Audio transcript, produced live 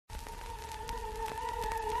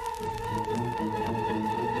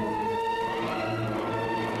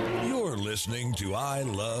You're listening to I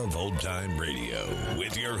Love Old Time Radio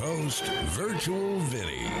with your host, Virtual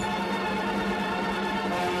Vinny.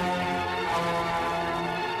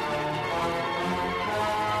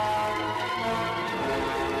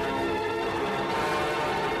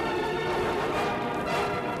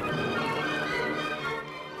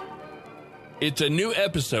 It's a new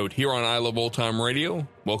episode here on I Love Old Time Radio.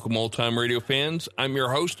 Welcome, Old Time Radio fans. I'm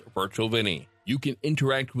your host, Virtual Vinny. You can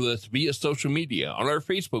interact with us via social media on our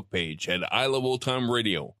Facebook page at I Love Old Time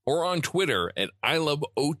Radio or on Twitter at I Love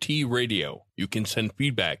OT Radio. You can send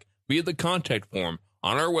feedback via the contact form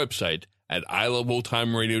on our website at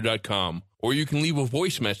iloveoldtimeradio.com, or you can leave a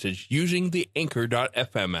voice message using the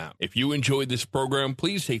Anchor.fm app. If you enjoyed this program,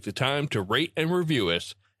 please take the time to rate and review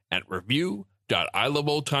us at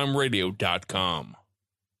review.iloveoldtimeradio.com.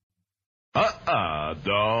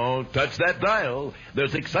 Don't touch that dial.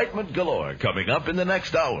 There's excitement galore coming up in the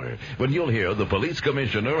next hour when you'll hear the police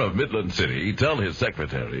commissioner of Midland City tell his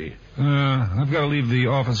secretary, I've got to leave the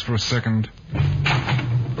office for a second.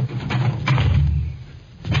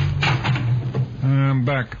 I'm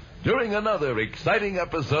back. During another exciting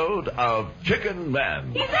episode of Chicken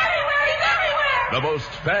Man. He's everywhere! He's everywhere! The most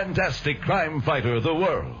fantastic crime fighter the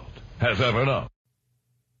world has ever known.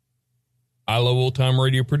 I Love Old Time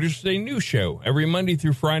Radio produces a new show every Monday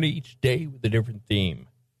through Friday, each day with a different theme.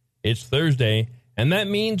 It's Thursday, and that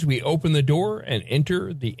means we open the door and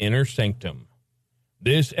enter the inner sanctum.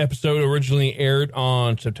 This episode originally aired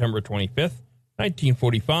on September 25th,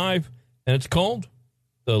 1945, and it's called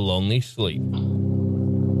The Lonely Sleep.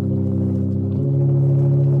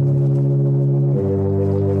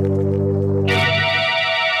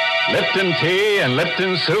 Lipton Tea and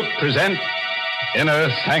Lipton Soup present Inner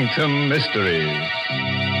Sanctum Mysteries.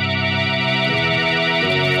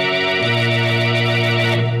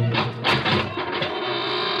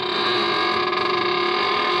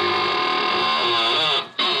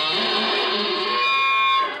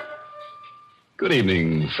 Good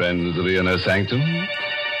evening, friends of the Inner Sanctum.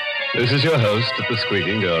 This is your host at the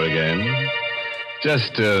squeaking door again.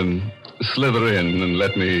 Just slither in and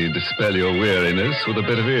let me dispel your weariness with a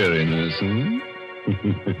bit of eeriness,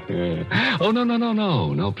 Oh,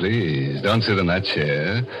 no, please. Don't sit in that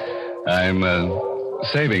chair. I'm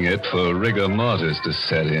saving it for rigor mortis to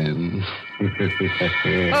set in.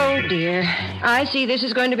 Oh, dear. I see this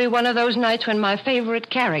is going to be one of those nights when my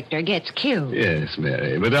favorite character gets killed. Yes,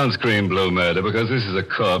 Mary, but don't scream blue murder because this is a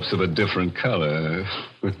corpse of a different color.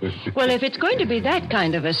 Well, if it's going to be that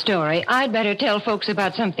kind of a story, I'd better tell folks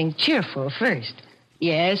about something cheerful first.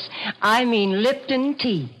 Yes, I mean Lipton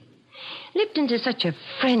tea. Lipton's is such a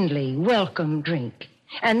friendly, welcome drink.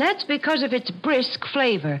 And that's because of its brisk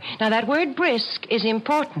flavor. Now, that word brisk is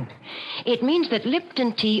important. It means that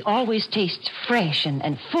Lipton tea always tastes fresh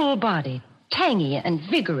and full-bodied, tangy and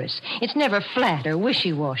vigorous. It's never flat or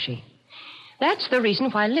wishy-washy. That's the reason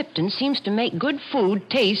why Lipton seems to make good food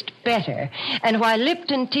taste better, and why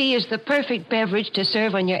Lipton tea is the perfect beverage to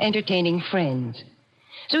serve when you're entertaining friends.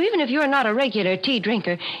 So even if you're not a regular tea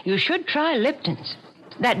drinker, you should try Lipton's.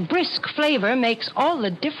 That brisk flavor makes all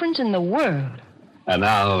the difference in the world. And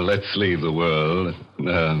now let's leave the world,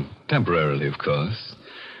 temporarily, of course.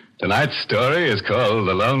 Tonight's story is called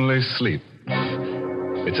The Lonely Sleep.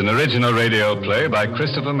 It's an original radio play by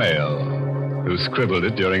Christopher Mayo, who scribbled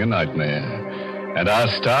it during a nightmare. And our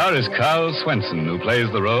star is Carl Swenson, who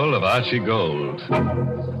plays the role of Archie Gold.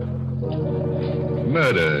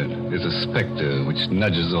 Murder is a specter which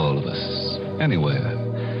nudges all of us, anywhere.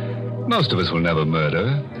 Most of us will never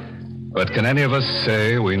murder, but can any of us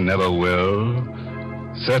say we never will?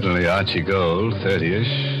 Certainly Archie Gold,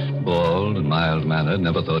 30-ish, bald and mild-mannered,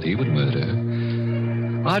 never thought he would murder.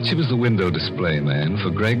 Archie was the window display man for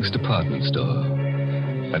Greg's department store.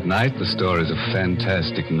 At night, the store is a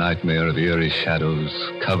fantastic nightmare of eerie shadows,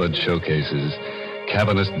 covered showcases,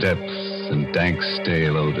 cavernous depths, and dank,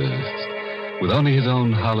 stale odors, with only his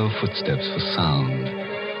own hollow footsteps for sound,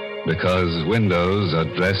 because windows are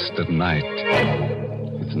dressed at night.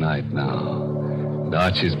 It's night now, and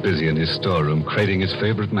Archie's busy in his storeroom crating his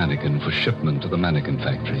favorite mannequin for shipment to the mannequin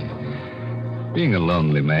factory. Being a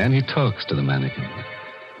lonely man, he talks to the mannequin.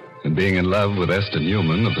 And being in love with Esther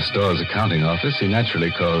Newman of the store's accounting office, he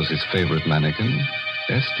naturally calls his favorite mannequin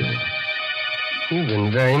Esther. You've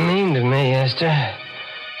been very mean to me, Esther.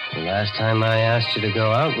 The last time I asked you to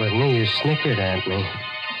go out with me, you snickered at me.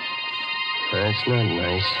 That's not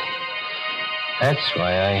nice. That's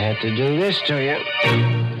why I had to do this to you.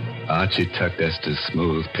 Archie tucked Esther's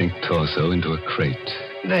smooth pink torso into a crate.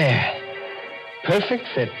 There. Perfect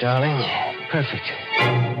fit, darling. Perfect.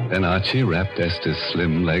 Then Archie wrapped Esther's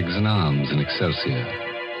slim legs and arms in excelsior,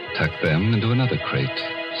 tucked them into another crate.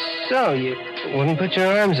 So, you wouldn't put your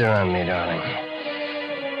arms around me, darling.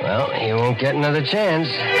 Well, you won't get another chance.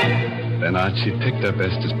 Then Archie picked up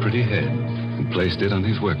Esther's pretty head and placed it on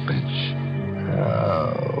his workbench.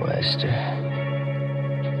 Oh, Esther.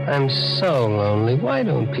 I'm so lonely. Why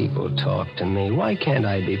don't people talk to me? Why can't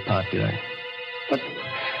I be popular?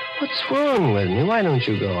 What's wrong with me? Why don't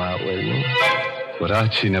you go out with me? What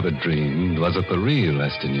Archie never dreamed was that the real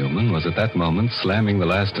Esther Newman was at that moment slamming the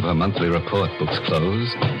last of her monthly report books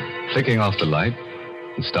closed, flicking off the light,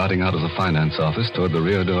 and starting out of the finance office toward the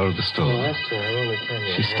rear door of the store. Esther, I want to tell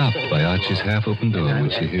you. She stopped by Archie's half-open door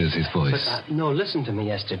when she hears his voice. No, listen to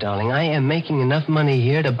me, Esther, darling. I am making enough money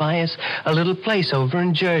here to buy us a little place over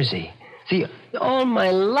in Jersey. See, all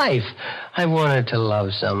my life, I wanted to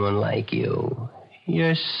love someone like you.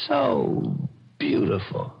 You're so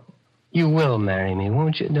beautiful. You will marry me,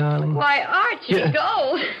 won't you, darling? Why, Archie,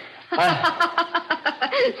 go.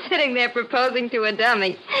 Sitting there proposing to a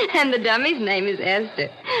dummy, and the dummy's name is Esther.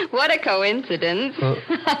 What a coincidence. Well,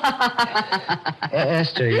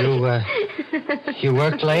 Esther, you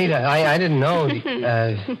worked late? I didn't know.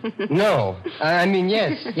 No. I mean,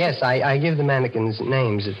 yes, I give the mannequins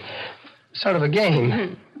names. It's sort of a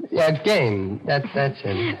game. Yeah, game. That's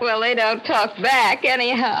it. Well, they don't talk back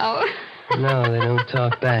anyhow. No, they don't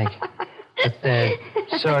talk back. But they're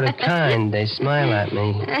sort of kind. They smile at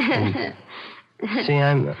me. And, see,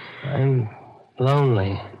 I'm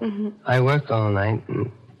lonely. Mm-hmm. I work all night.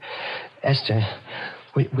 And Esther,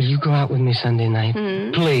 will you go out with me Sunday night?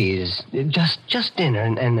 Mm-hmm. Please. Just dinner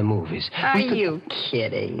and the movies. Are you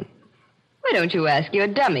kidding? Why don't you ask your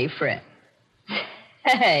dummy friend?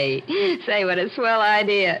 Hey, say what a swell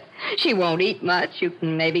idea. She won't eat much. You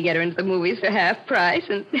can maybe get her into the movies for half price,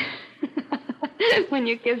 and when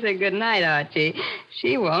you kiss her goodnight, Archie,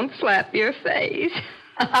 she won't slap your face.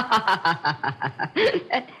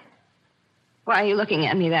 Why are you looking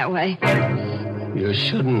at me that way? You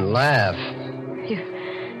shouldn't laugh.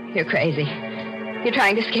 You're crazy. You're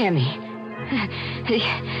trying to scare me.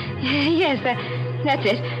 Yes, that's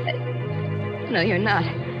it. No, you're not.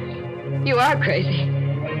 You are crazy.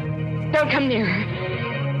 Don't come near her.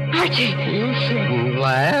 Archie! You shouldn't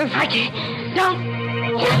laugh. Archie, don't.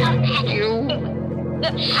 You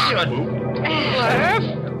shouldn't laugh.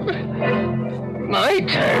 My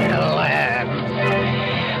turn to laugh.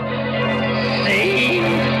 See?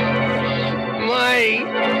 My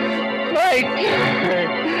turn.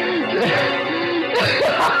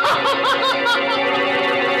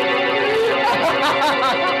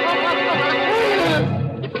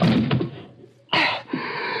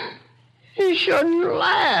 You shouldn't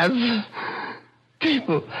laugh.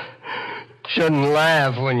 People shouldn't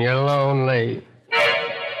laugh when you're lonely.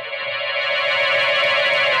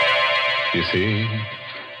 You see,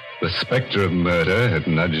 the specter of murder had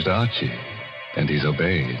nudged Archie, and he's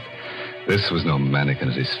obeyed. This was no mannequin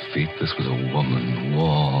at his feet. This was a woman,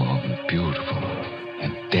 warm and beautiful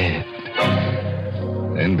and dead.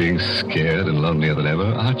 Then, being scared and lonelier than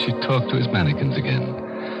ever, Archie talked to his mannequins again.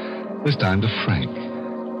 This time to Frank,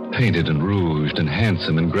 painted and rouged and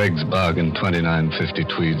handsome in Greg's bargain $29.50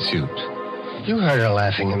 tweed suit. You heard her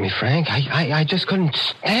laughing at me, Frank. I just couldn't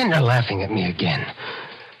stand her laughing at me again.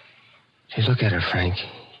 See, look at her, Frank.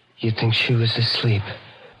 You'd think she was asleep.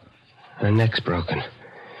 Her neck's broken.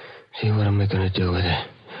 See, what am I going to do with her?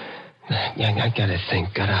 I gotta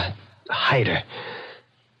think. Gotta hide her.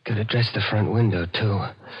 Gotta dress the front window, too.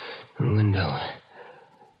 Window.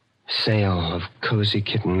 Sale of Cozy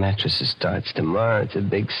Kitten mattresses starts tomorrow. It's a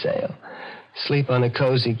big sale. Sleep on a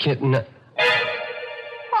Cozy Kitten.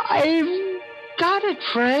 I've got it,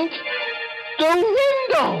 Frank. The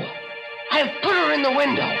window. I've put her in the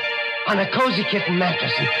window on a Cozy Kitten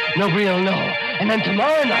mattress, and nobody will know. And then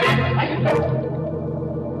tomorrow night...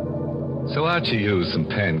 So Archie used some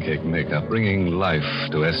pancake makeup, bringing life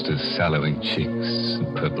to Esther's sallowing cheeks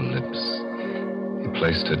and purple lips. He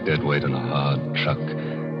placed her dead weight on a hard truck.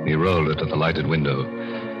 He rolled her to the lighted window.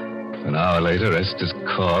 An hour later, Esther's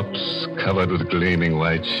corpse, covered with gleaming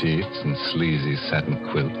white sheets and sleazy satin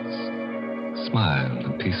quilts, smiled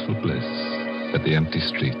in peaceful bliss at the empty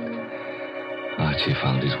street. Archie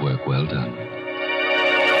found his work well done.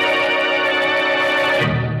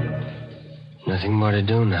 Nothing more to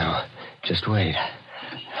do now. Just wait.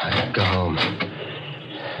 I'll go home.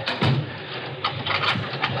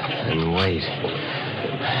 And wait.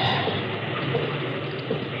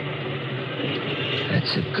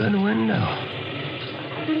 That's a good window.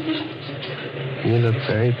 You look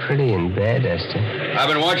very pretty in bed, Esther. I've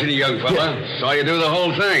been watching you, young fella. Saw you do the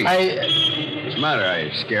whole thing. It's matter? I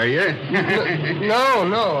scare you? No,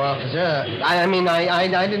 officer. I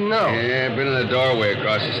didn't know. Yeah, I've been in the doorway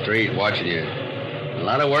across the street watching you. A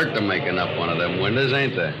lot of work to making up one of them windows,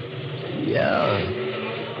 ain't there? Yeah.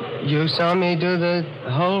 You saw me do the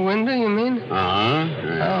whole window, you mean?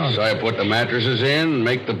 Uh-huh. So I put the mattresses in,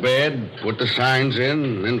 make the bed, put the signs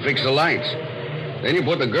in, then fix the lights. Then you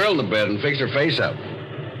put the girl in the bed and fix her face up.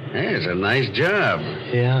 Yeah, it's a nice job.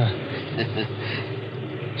 Yeah.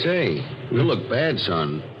 Say, you look bad,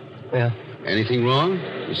 son. Yeah. Anything wrong?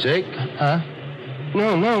 You sick? Huh?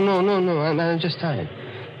 No. I'm just tired.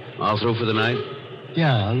 All through for the night?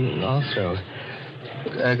 Yeah, I'm all through.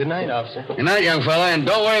 Good night, officer. Good night, young fella, and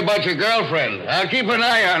don't worry about your girlfriend. I'll keep an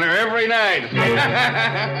eye on her every night.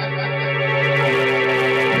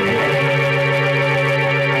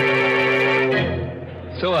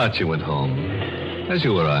 So Archie went home, as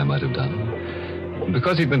you or I might have done. And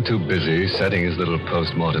because he'd been too busy setting his little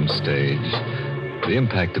post-mortem stage, the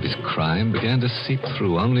impact of his crime began to seep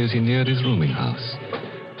through only as he neared his rooming house.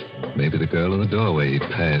 Maybe the girl in the doorway he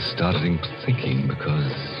passed started him thinking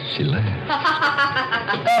because she laughed.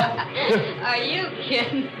 Are you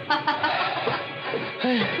kidding?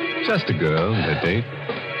 Just a girl, a date.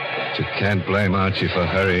 But you can't blame Archie for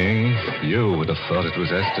hurrying. You would have thought it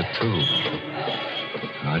was Esther, too.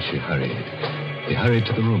 Archie hurried. He hurried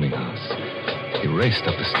to the rooming house. He raced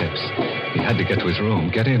up the steps. He had to get to his room,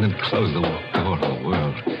 get in and close the door of the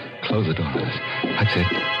world. Close the door. That's it.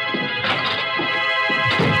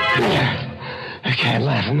 You can't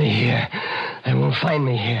laugh at me here. They won't find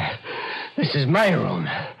me here. This is my room.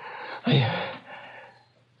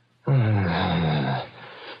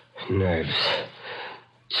 Nerves.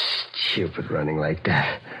 Stupid running like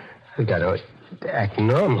that. I've got to act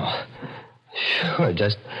normal. Sure,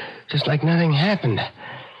 just like nothing happened.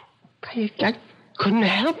 I couldn't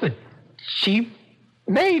help it. She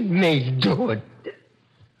made me do it.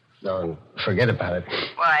 No, forget about it.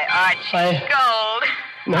 Why, Archie Gold.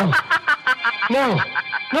 No,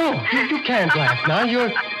 you can't laugh now. You're...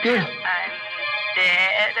 I'm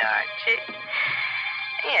dead, Archie.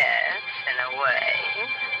 Yes, in a way.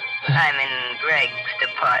 I'm in Greg's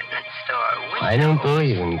department store window. I don't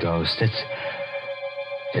believe in ghosts.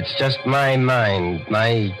 It's just my mind,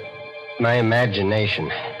 my imagination.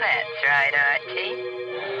 That's right, Archie.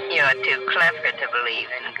 You're too clever to believe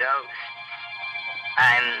in ghosts.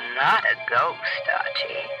 I'm not a ghost,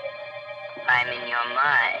 Archie. I'm in your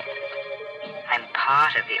mind. I'm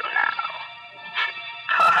part of you now.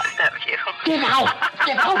 Part of you. Get out!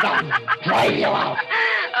 I'll drive you out.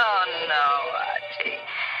 Oh, no, Archie.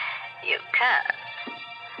 You can't.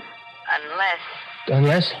 Unless,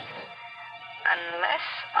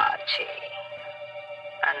 Archie.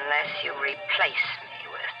 Unless you replace me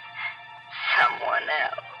with someone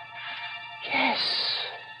else.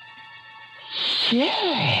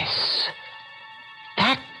 Yes.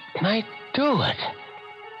 That might do it.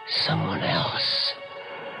 Someone else.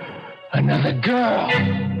 Another girl.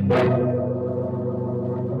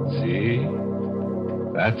 See?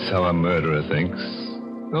 That's how a murderer thinks.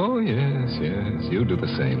 Oh, yes. You do the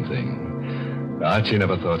same thing. Archie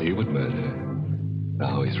never thought he would murder.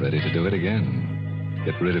 Now he's ready to do it again.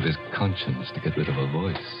 Get rid of his conscience to get rid of a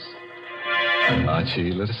voice.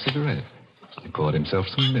 Archie lit a cigarette. He poured himself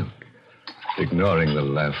some milk, ignoring the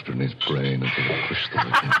laughter in his brain until it pushed through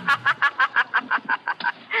him.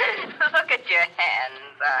 Look at your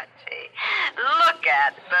hands, Archie. Look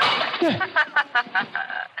at them.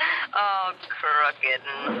 All crooked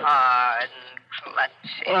and hard and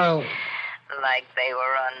clutching. Oh. Like they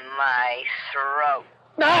were on my throat.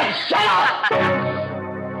 No, shut up!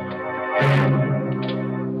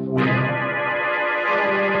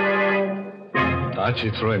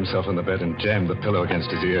 Archie threw himself on the bed and jammed the pillow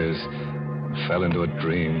against his ears. Fell into a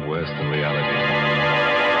dream worse than reality.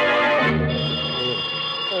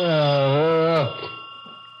 Hello?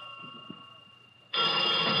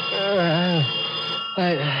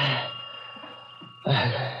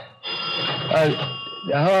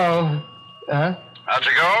 Huh?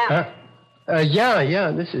 Archie Gold?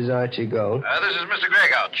 Yeah, this is Archie Gold. This is Mr.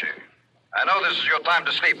 Greg, Archie. I know this is your time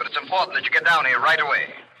to sleep, but it's important that you get down here right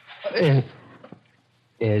away.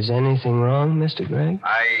 Is anything wrong, Mr. Gregg?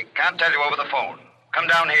 I can't tell you over the phone. Come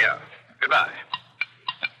down here. Goodbye.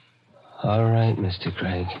 All right, Mr.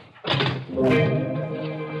 Gregg.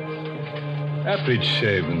 After he'd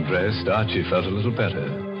shaved and dressed, Archie felt a little better.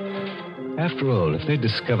 After all, if they'd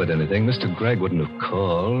discovered anything, Mr. Gregg wouldn't have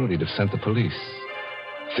called. He'd have sent the police.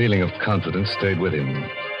 Feeling of confidence stayed with him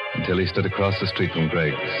until he stood across the street from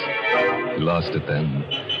Gregg's. He lost it then.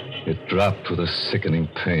 It dropped with a sickening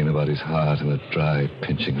pain about his heart and a dry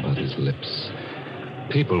pinching about his lips.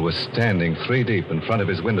 People were standing 3 deep in front of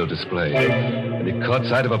his window display, and he caught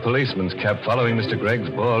sight of a policeman's cap following Mr. Gregg's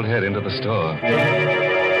bald head into the store.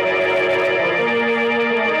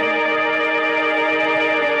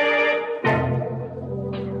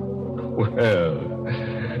 Well,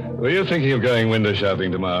 were you thinking of going window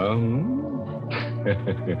shopping tomorrow?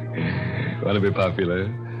 Want to be popular?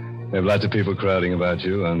 Have lots of people crowding about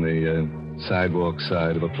you on the sidewalk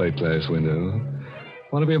side of a plate glass window.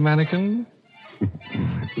 Want to be a mannequin?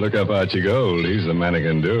 Look up Archie Gold. He's the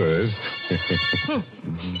mannequin doer.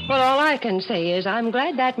 Well, all I can say is I'm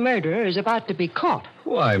glad that murderer is about to be caught.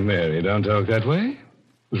 Why, Mary, don't talk that way.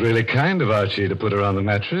 It was really kind of Archie to put her on the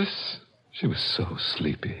mattress. She was so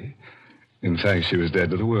sleepy. In fact, she was dead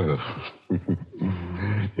to the world.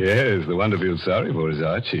 Yes, the one to feel sorry for is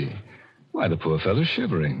Archie. Why, the poor fellow's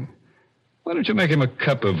shivering. Why don't you make him a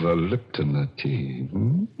cup of Lipton tea?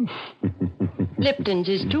 Lipton's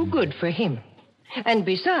is too good for him. And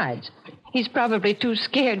besides, he's probably too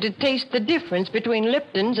scared to taste the difference between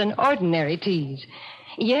Lipton's and ordinary teas.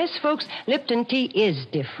 Yes, folks, Lipton tea is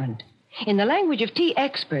different. In the language of tea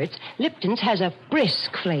experts, Lipton's has a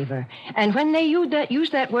brisk flavor. And when they use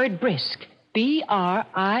that word brisk,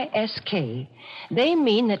 B-R-I-S-K, they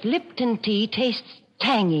mean that Lipton tea tastes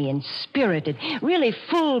tangy and spirited, really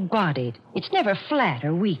full-bodied. It's never flat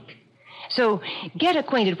or weak. So get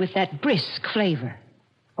acquainted with that brisk flavor.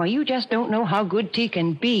 Why, you just don't know how good tea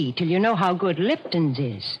can be till you know how good Lipton's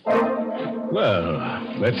is. Well,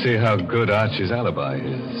 let's see how good Archie's alibi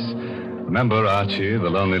is. Remember Archie, the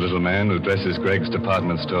lonely little man who dresses Gregg's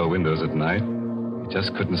department store windows at night? He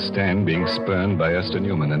just couldn't stand being spurned by Esther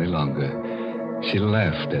Newman any longer. She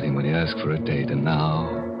laughed at him when he asked for a date, and now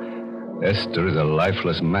Esther is a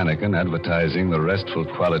lifeless mannequin advertising the restful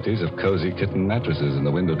qualities of cozy kitten mattresses in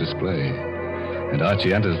the window display. And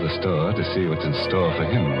Archie enters the store to see what's in store for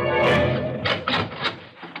him.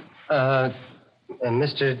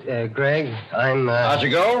 Mr. Gregg, I'm... Archie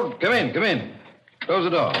Gold, come in. Close the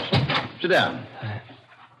doors. Sit down.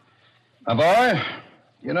 My boy,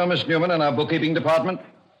 you know Miss Newman in our bookkeeping department?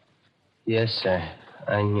 Yes, sir.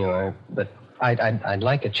 I knew her, but I'd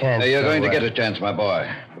like a chance. You're going to get a chance, my boy.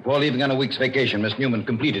 Before leaving on a week's vacation, Miss Newman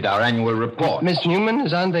completed our annual report. Miss Newman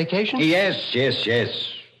is on vacation? Yes.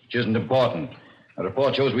 Which isn't important. The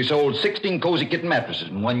report shows we sold 16 cozy kitten mattresses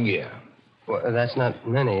in 1 year. Well, that's not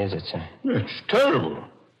many, is it, sir? It's terrible.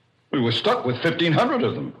 We were stuck with 1,500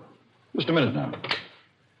 of them. Just a minute now.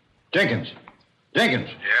 Jenkins. Yes,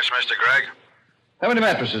 Mr. Gregg? How many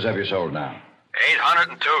mattresses have you sold now?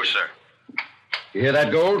 802, sir. You hear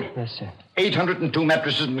that, Gold? Yes, sir. 802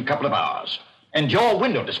 mattresses in a couple of hours. And your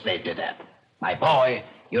window display did that. My boy,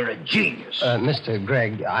 you're a genius. Mr.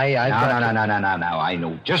 Gregg, No. I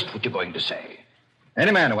know just what you're going to say.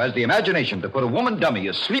 Any man who has the imagination to put a woman dummy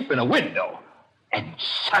asleep in a window, and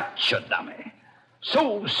such a dummy,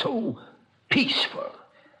 so peaceful.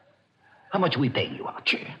 How much are we paying you,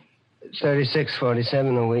 Archie?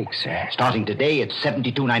 $36.47 a week, sir. Starting today, it's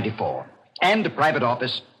 $72.94. And a private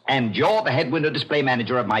office, and you're the head window display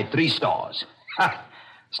manager of my 3 stores. Ha!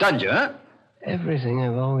 Stunned you, huh? Everything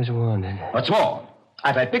I've always wanted. What's more,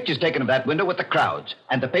 I've had pictures taken of that window with the crowds,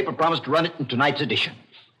 and the paper promised to run it in tonight's edition.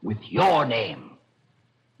 With your name.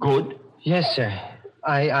 Good? Yes, sir.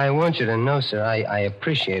 I want you to know, sir, I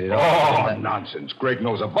appreciate it. Oh, nonsense. Greg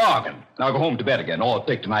knows a bargain. Now go home to bed again, or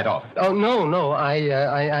take tonight off. Oh, no.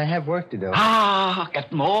 I have work to do.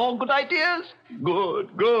 Got more good ideas? Good.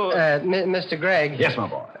 Mr. Gregg. Yes, my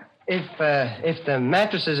boy. If the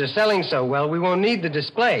mattresses are selling so well, we won't need the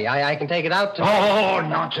display. I can take it out to... Oh,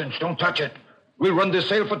 nonsense. Don't touch it. We'll run this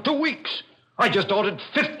sale for 2 weeks. I just ordered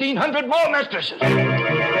 1,500 more mattresses.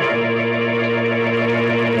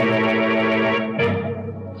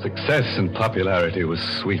 Success and popularity was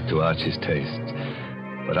sweet to Archie's taste.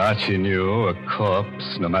 But Archie knew a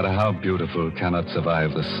corpse, no matter how beautiful, cannot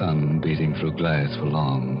survive the sun beating through glass for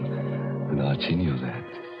long. And Archie knew that.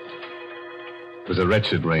 It was a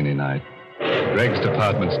wretched rainy night. Gregg's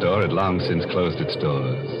department store had long since closed its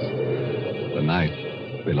doors. The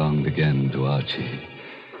night belonged again to Archie.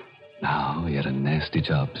 Now he had a nasty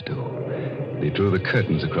job to do. He drew the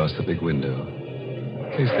curtains across the big window.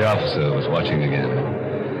 In case the officer was watching again.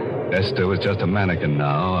 Esther was just a mannequin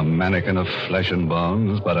now, a mannequin of flesh and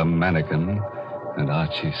bones, but a mannequin. And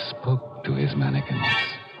Archie spoke to his mannequins.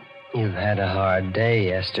 You've had a hard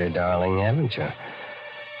day, Esther, darling, haven't you?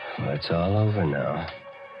 Well, it's all over now.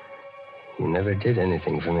 You never did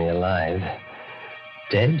anything for me alive.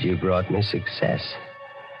 Dead, you brought me success.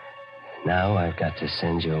 Now I've got to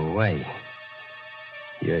send you away.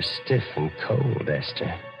 You're stiff and cold,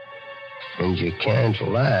 Esther. And you can't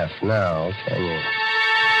laugh now, can you?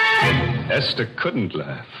 Esther couldn't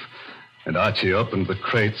laugh. And Archie opened the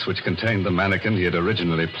crates which contained the mannequin he had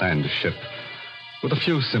originally planned to ship. With a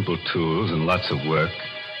few simple tools and lots of work,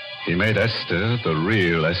 he made Esther, the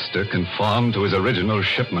real Esther, conform to his original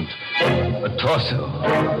shipment. A torso,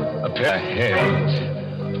 a pair of hands.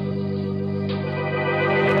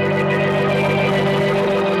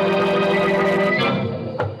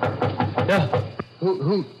 Yeah.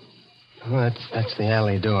 Who? Oh, that's the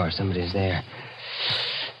alley door. Somebody's there.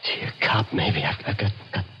 Gee, a cop, maybe. I've got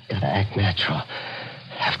to act natural.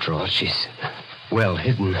 After all, she's well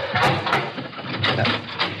hidden.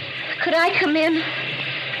 Could I come in?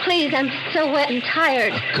 Please, I'm so wet and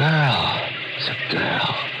tired. A girl. It's a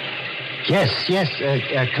girl. Yes.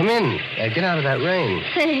 Come in. Get out of that rain.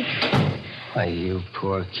 Thanks. Why, you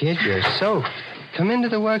poor kid, you're soaked. Come into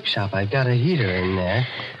the workshop. I've got a heater in there.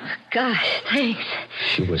 Gosh, thanks.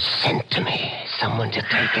 She was sent to me. Someone to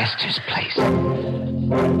take Esther's place.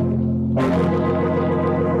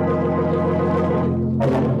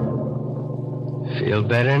 Feel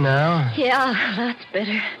better now? Yeah, lots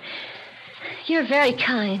better. You're very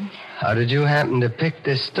kind. How did you happen to pick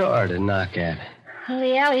this store to knock at? Well,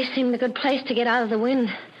 the alley seemed a good place to get out of the wind.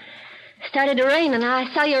 It started to rain, and I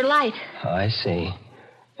saw your light. Oh, I see.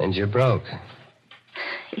 And you're broke.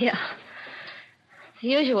 Yeah. The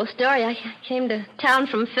usual story. I came to town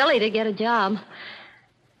from Philly to get a job.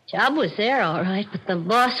 Job was there, all right, but the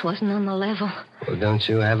boss wasn't on the level. Well, don't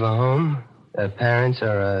you have a home? Parents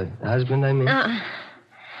or a husband, I mean?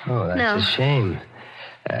 Oh, that's no. a shame.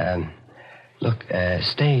 Look,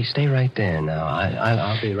 stay right there now.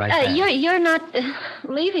 I'll be right back. You're not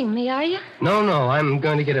leaving me, are you? No, I'm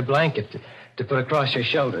going to get a blanket to put across your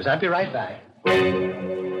shoulders. I'll be right back.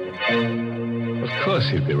 Of course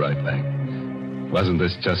he'd be right back. Wasn't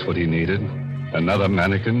this just what he needed? Another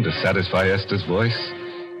mannequin to satisfy Esther's voice?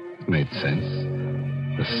 It made sense.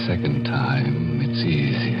 The second time, it's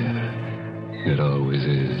easier. It always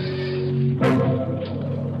is.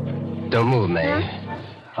 Don't move, May. Huh?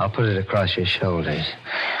 I'll put it across your shoulders.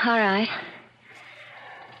 All right.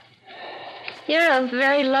 You're a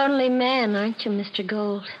very lonely man, aren't you, Mr.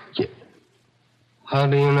 Gold? How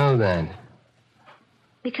do you know that?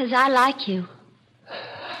 Because I like you.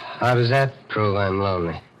 How does that prove I'm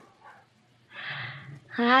lonely?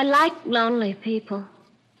 I like lonely people.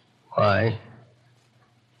 Why?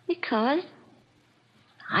 Because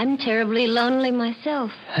I'm terribly lonely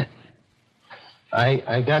myself.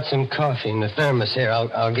 I got some coffee in the thermos here.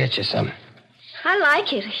 I'll get you some. I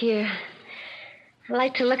like it here. I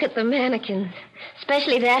like to look at the mannequins,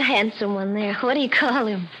 especially that handsome one there. What do you call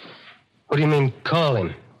him? What do you mean, call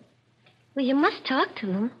him? Well, you must talk to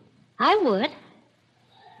them. I would.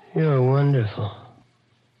 You're wonderful.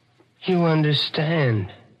 You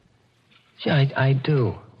understand. See, I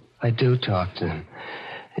do. I do talk to him.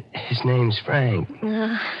 His name's Frank.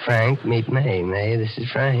 Frank, meet May. May, this is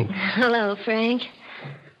Frank. Hello, Frank.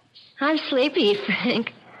 I'm sleepy,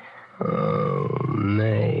 Frank. Oh,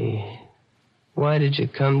 May. Why did you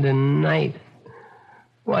come tonight?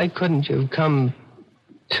 Why couldn't you have come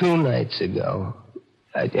 2 nights ago?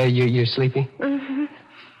 You're sleepy? Mm-hmm.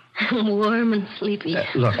 I'm warm and sleepy.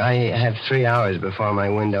 Look, I have 3 hours before my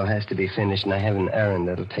window has to be finished, and I have an errand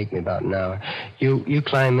that'll take me about an hour. You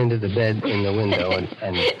climb into the bed in the window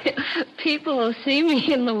and... People will see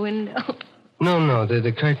me in the window. No,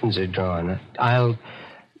 the curtains are drawn. I'll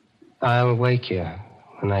wake you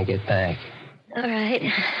when I get back. All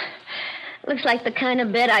right. Looks like the kind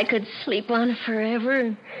of bed I could sleep on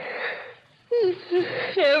forever.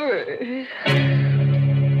 Ever.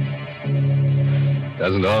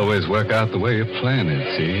 Doesn't always work out the way you plan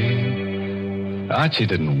it, see? Archie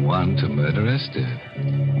didn't want to murder Esther,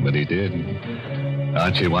 but he did.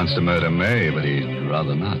 Archie wants to murder May, but he'd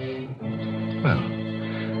rather not. Well,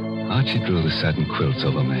 Archie drew the satin quilts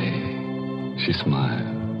over May. She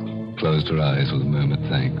smiled, closed her eyes with a murmured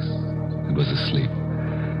thanks, and was asleep.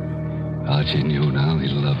 Archie knew now he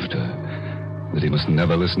loved her, that he must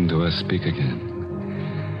never listen to her speak again.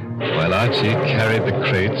 While Archie carried the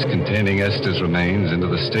crates containing Esther's remains into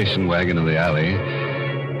the station wagon in the alley,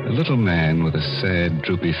 a little man with a sad,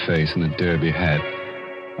 droopy face and a derby hat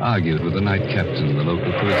argued with the night captain of the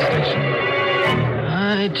local police station.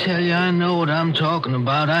 I tell you, I know what I'm talking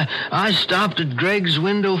about. I stopped at Greg's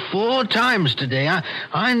window 4 times today.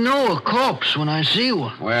 I know a corpse when I see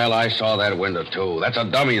one. Well, I saw that window, too. That's a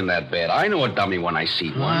dummy in that bed. I know a dummy when I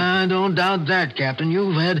see one. I don't doubt that, Captain.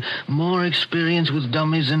 You've had more experience with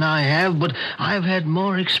dummies than I have, but I've had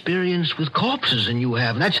more experience with corpses than you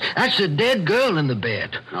have. That's a dead girl in the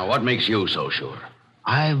bed. Now, what makes you so sure?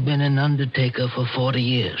 I've been an undertaker for 40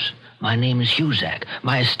 years. My name is Huzak.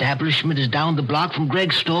 My establishment is down the block from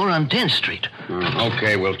Greg's store on 10th Street.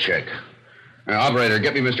 Okay, we'll check. Operator,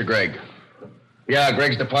 get me Mr. Gregg. Yeah,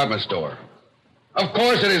 Greg's department store. Of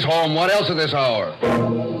course it is home. What else at this hour?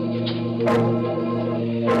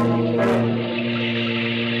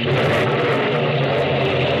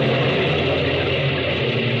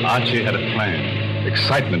 Archie had a plan.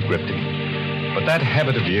 Excitement gripped him. But that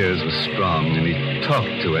habit of years was strong, and he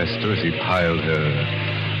talked to Esther as he piled her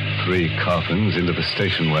 3 coffins into the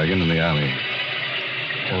station wagon in the alley.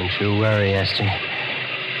 Don't you worry, Esther.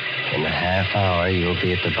 In a half hour, you'll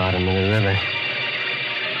be at the bottom of the river.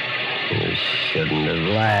 You shouldn't have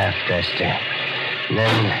laughed, Esther.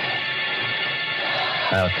 Then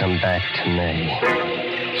I'll come back to May.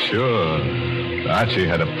 Sure. Archie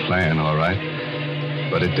had a plan, all right.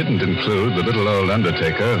 But it didn't include the little old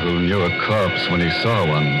undertaker who knew a corpse when he saw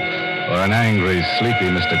one, or an angry, sleepy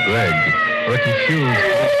Mr. Gregg, or a confused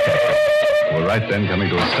who were right then coming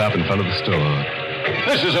to a stop in front of the store.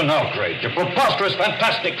 This is an outrage, a preposterous,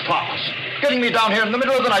 fantastic farce. Getting me down here in the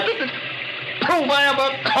middle of the night to prove I have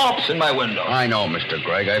a corpse in my window. I know, Mr.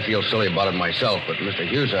 Gregg. I feel silly about it myself, but Mr.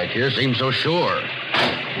 Huzak here seems so sure.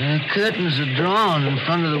 The curtains are drawn in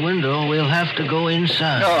front of the window. We'll have to go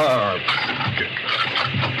inside.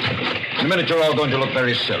 In a minute, you're all going to look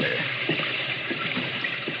very silly.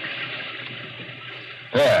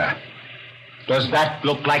 There. Does that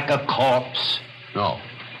look like a corpse? No.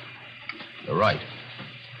 You're right.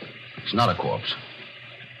 It's not a corpse.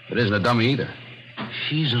 It isn't a dummy either.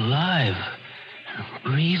 She's alive.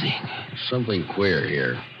 Breathing. Something queer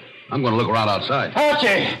here. I'm going to look around outside.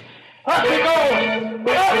 Archie! Archie, go!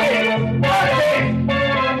 Archie!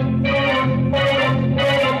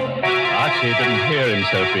 Archie didn't hear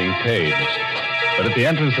himself being paged. But at the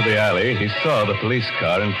entrance of the alley, he saw the police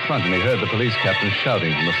car in front, and he heard the police captain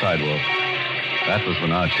shouting from the sidewalk. That was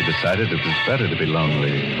when Archie decided it was better to be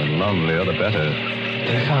lonely. The lonelier, the better.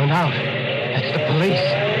 They found out. That's the police.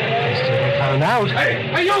 They found out.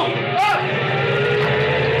 Hey, you!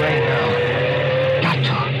 Right now. Got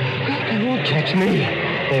to. They won't catch me.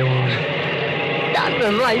 They won't. Got the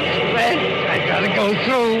lights, Fred. I gotta go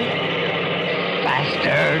through.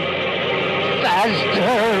 Faster.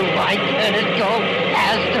 Faster. Why can't it go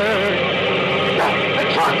faster? The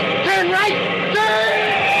truck. Turn right. Turn!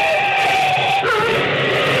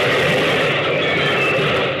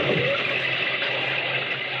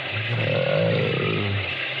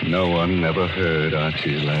 No one ever heard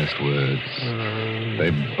Archie's last words.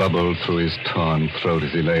 They bubbled through his torn throat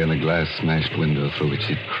as he lay in the glass-smashed window through which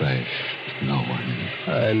he'd crashed. No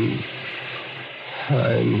one.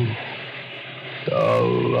 I'm so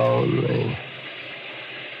lonely.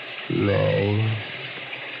 May.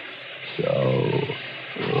 So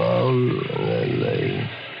lonely.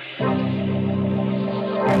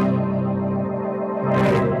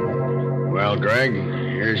 Well, Gregg,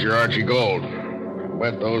 here's your Archie Gold.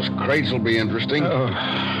 Bet those crates will be interesting.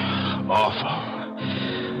 Awful.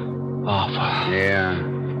 Yeah,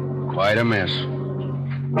 quite a mess.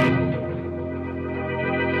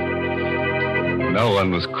 No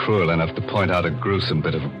one was cruel enough to point out a gruesome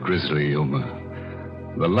bit of grisly humor.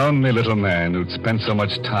 The lonely little man who'd spent so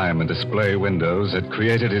much time in display windows had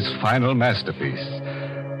created his final masterpiece.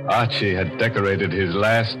 Archie had decorated his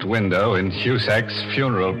last window in Huzak's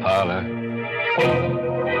funeral parlor.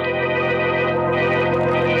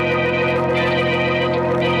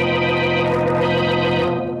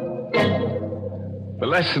 The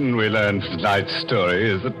lesson we learned from tonight's story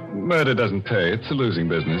is that murder doesn't pay. It's a losing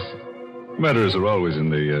business. Murderers are always in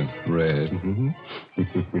the red. And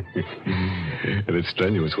it's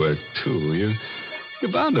strenuous work, too.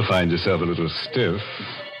 You're bound to find yourself a little stiff.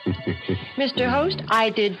 Mr. Host, I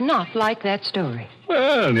did not like that story.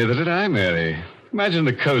 Well, neither did I, Mary. Imagine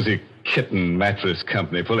the Cozy Kitten Mattress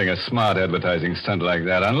Company pulling a smart advertising stunt like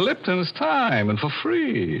that on Lipton's time and for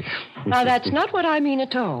free. Now, that's not what I mean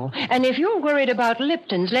at all. And if you're worried about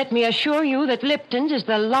Lipton's, let me assure you that Lipton's is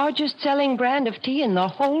the largest selling brand of tea in the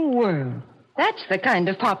whole world. That's the kind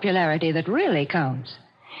of popularity that really counts.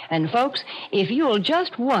 And, folks, if you'll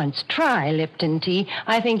just once try Lipton tea,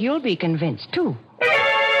 I think you'll be convinced, too.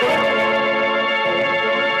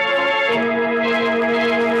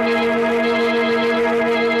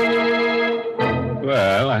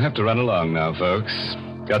 Well, I have to run along now, folks.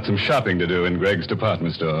 Got some shopping to do in Greg's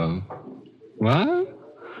department store. What?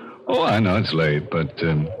 Oh, I know it's late, but,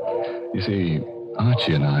 you see,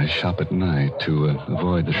 Archie and I shop at night to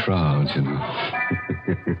avoid the shrouds, you know.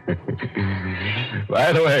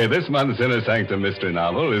 By the way, this month's Inner Sanctum mystery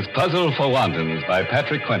novel is Puzzle for Wantons by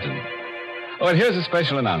Patrick Quentin. Oh, and here's a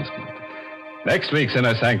special announcement. Next week's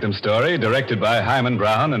Inner Sanctum story, directed by Hyman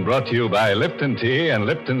Brown and brought to you by Lipton Tea and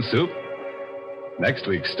Lipton Soup. Next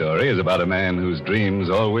week's story is about a man whose dreams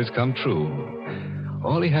always come true.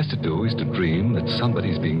 All he has to do is to dream that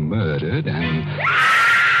somebody's being murdered and...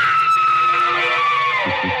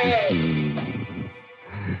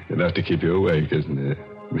 Enough to keep you awake, isn't it?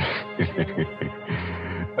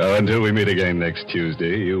 Oh, until we meet again next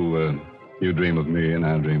Tuesday, you dream of me and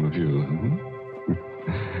I'll dream of you.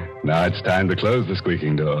 Now it's time to close the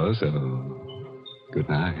squeaking door, so good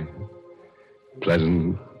night.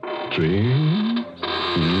 Pleasant dreams.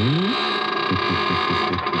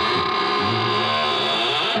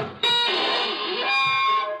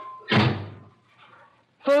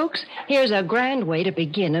 Folks, here's a grand way to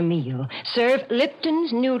begin a meal. Serve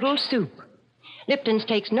Lipton's noodle soup. Lipton's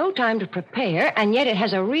takes no time to prepare, and yet it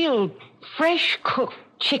has a real fresh-cooked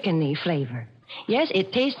chickeny flavor. Yes,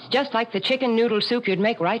 it tastes just like the chicken noodle soup you'd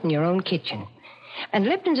make right in your own kitchen. And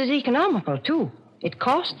Lipton's is economical, too. It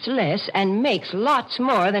costs less and makes lots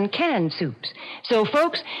more than canned soups. So,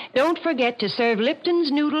 folks, don't forget to serve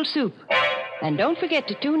Lipton's noodle soup. And don't forget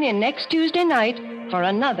to tune in next Tuesday night for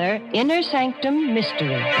another Inner Sanctum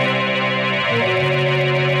Mystery.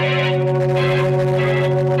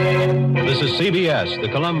 This is CBS, the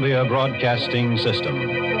Columbia Broadcasting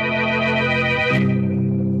System.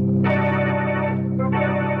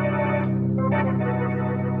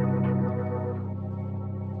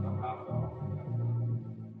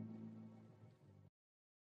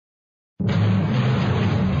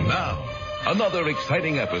 Another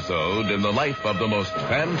exciting episode in the life of the most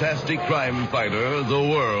fantastic crime fighter the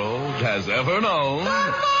world has ever known.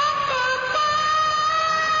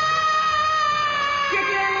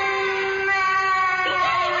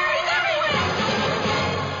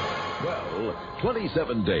 Well,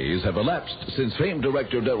 27 days have elapsed since famed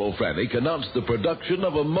director Darryl Frantic announced the production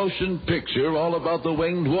of a motion picture all about the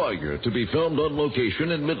Winged Warrior to be filmed on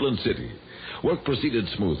location in Midland City. Work proceeded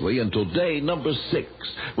smoothly until day number 6,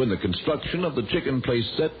 when the construction of the Chicken Place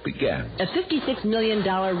set began. A $56 million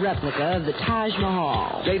replica of the Taj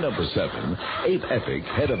Mahal. Day number 7, Abe Epic,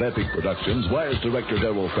 head of Epic Productions, wires director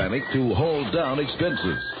Darryl Frantic to hold down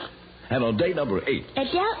expenses. And on day number 8...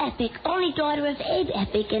 Adele Epic, only daughter of Abe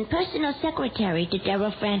Epic and personal secretary to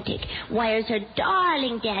Darryl Frantic, wires her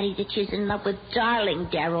darling daddy that she's in love with darling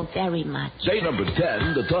Darryl very much. Day number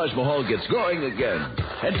 10, the Taj Mahal gets going again.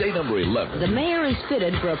 And day number 11... The mayor is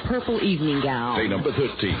fitted for a purple evening gown. Day number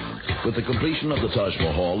 13, with the completion of the Taj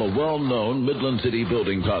Mahal, a well-known Midland City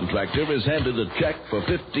building contractor is handed a check for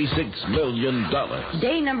 $56 million.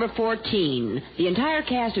 Day number 14, the entire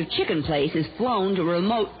cast of Chicken Place is flown to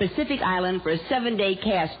remote Pacific Island for a 7-day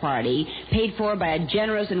cast party paid for by a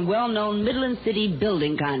generous and well-known Midland City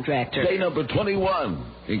building contractor. Day number 21,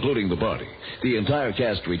 including the party. The entire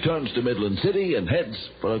cast returns to Midland City and heads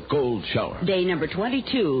for a cold shower. Day number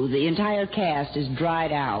 22, the entire cast is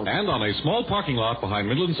dried out. And on a small parking lot behind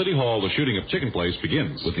Midland City Hall, the shooting of Chicken Place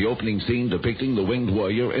begins. With the opening scene depicting the Winged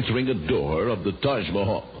Warrior entering a door of the Taj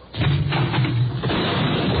Mahal.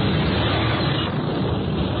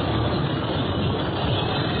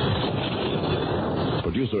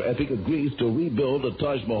 Producer Epic agrees to rebuild a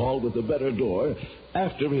Taj Mahal with a better door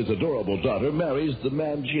after his adorable daughter marries the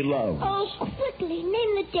man she loves. Oh, quickly,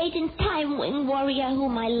 name the date and time, Winged Warrior,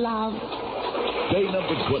 whom I love. Day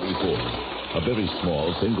number 24. A very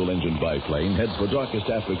small single-engine biplane heads for darkest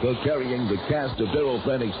Africa, carrying the cast of Darryl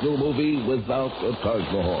Frantic's new movie, Without a Taj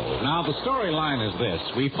Mahal. Now, the storyline is this.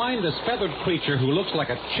 We find this feathered creature who looks like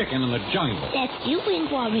a chicken in the jungle. That's you,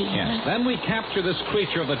 Winged Warrior. Yes. Then we capture this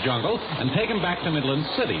creature of the jungle and take him back to Midland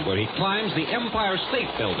City, where he climbs the Empire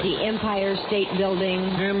State Building. The Empire State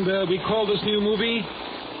Building. And we call this new movie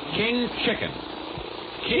King Chicken.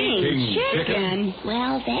 King Chicken?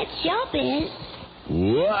 Well, that's your biz.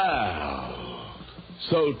 Wow.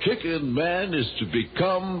 So Chicken Man is to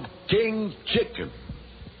become King Chicken.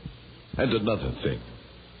 And another thing.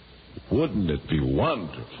 Wouldn't it be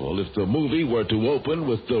wonderful if the movie were to open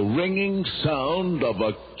with the ringing sound of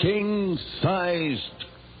a king-sized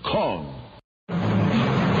Kong?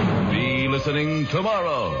 Be listening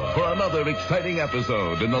tomorrow for another exciting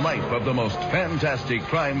episode in the life of the most fantastic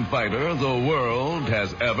crime fighter the world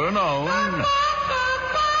has ever known.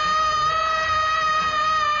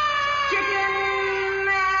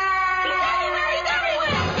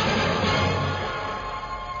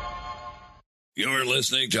 You're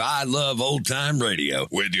listening to I Love Old Time Radio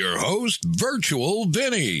with your host, Virtual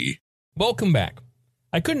Vinny. Welcome back.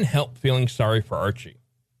 I couldn't help feeling sorry for Archie.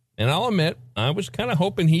 And I'll admit, I was kind of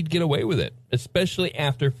hoping he'd get away with it, especially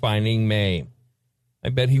after finding May. I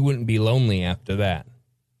bet he wouldn't be lonely after that.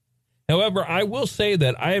 However, I will say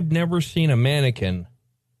that I have never seen a mannequin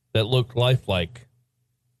that looked lifelike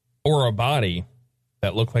or a body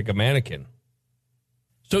that looked like a mannequin.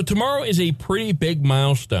 So tomorrow is a pretty big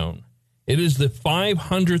milestone. It is the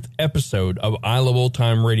 500th episode of I Love Old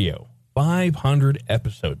Time Radio. 500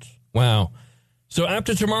 episodes. Wow. So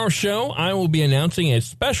after tomorrow's show, I will be announcing a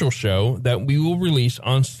special show that we will release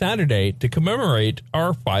on Saturday to commemorate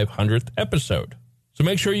our 500th episode. So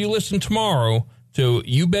make sure you listen tomorrow to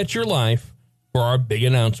You Bet Your Life for our big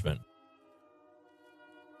announcement.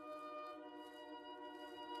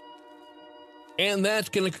 And that's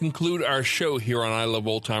going to conclude our show here on I Love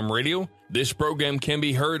Old Time Radio. This program can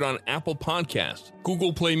be heard on Apple Podcasts,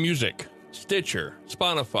 Google Play Music, Stitcher,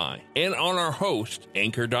 Spotify, and on our host,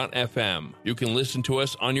 Anchor.fm. You can listen to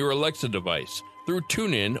us on your Alexa device through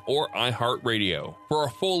TuneIn or iHeartRadio. For a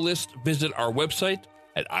full list, visit our website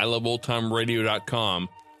at iloveoldtimeradio.com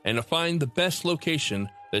and to find the best location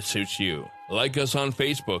that suits you. Like us on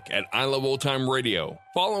Facebook at I Love Old Time Radio.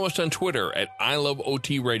 Follow us on Twitter at I Love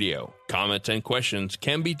OT Radio. Comments and questions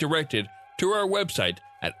can be directed to our website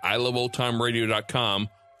at iloveoldtimeradio.com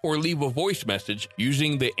or leave a voice message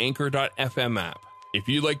using the Anchor.fm app. If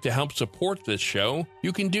you'd like to help support this show,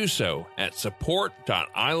 you can do so at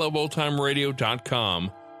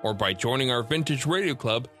support.iloveoldtimeradio.com or by joining our Vintage Radio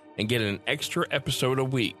Club and get an extra episode a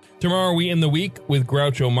week. Tomorrow we end the week with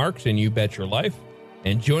Groucho Marx and You Bet Your Life.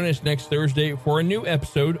 And join us next Thursday for a new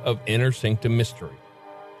episode of Inner Sanctum Mystery.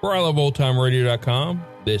 For iloveoldtimeradio.com,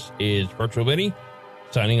 this is Virtual Vinny,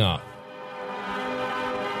 signing off.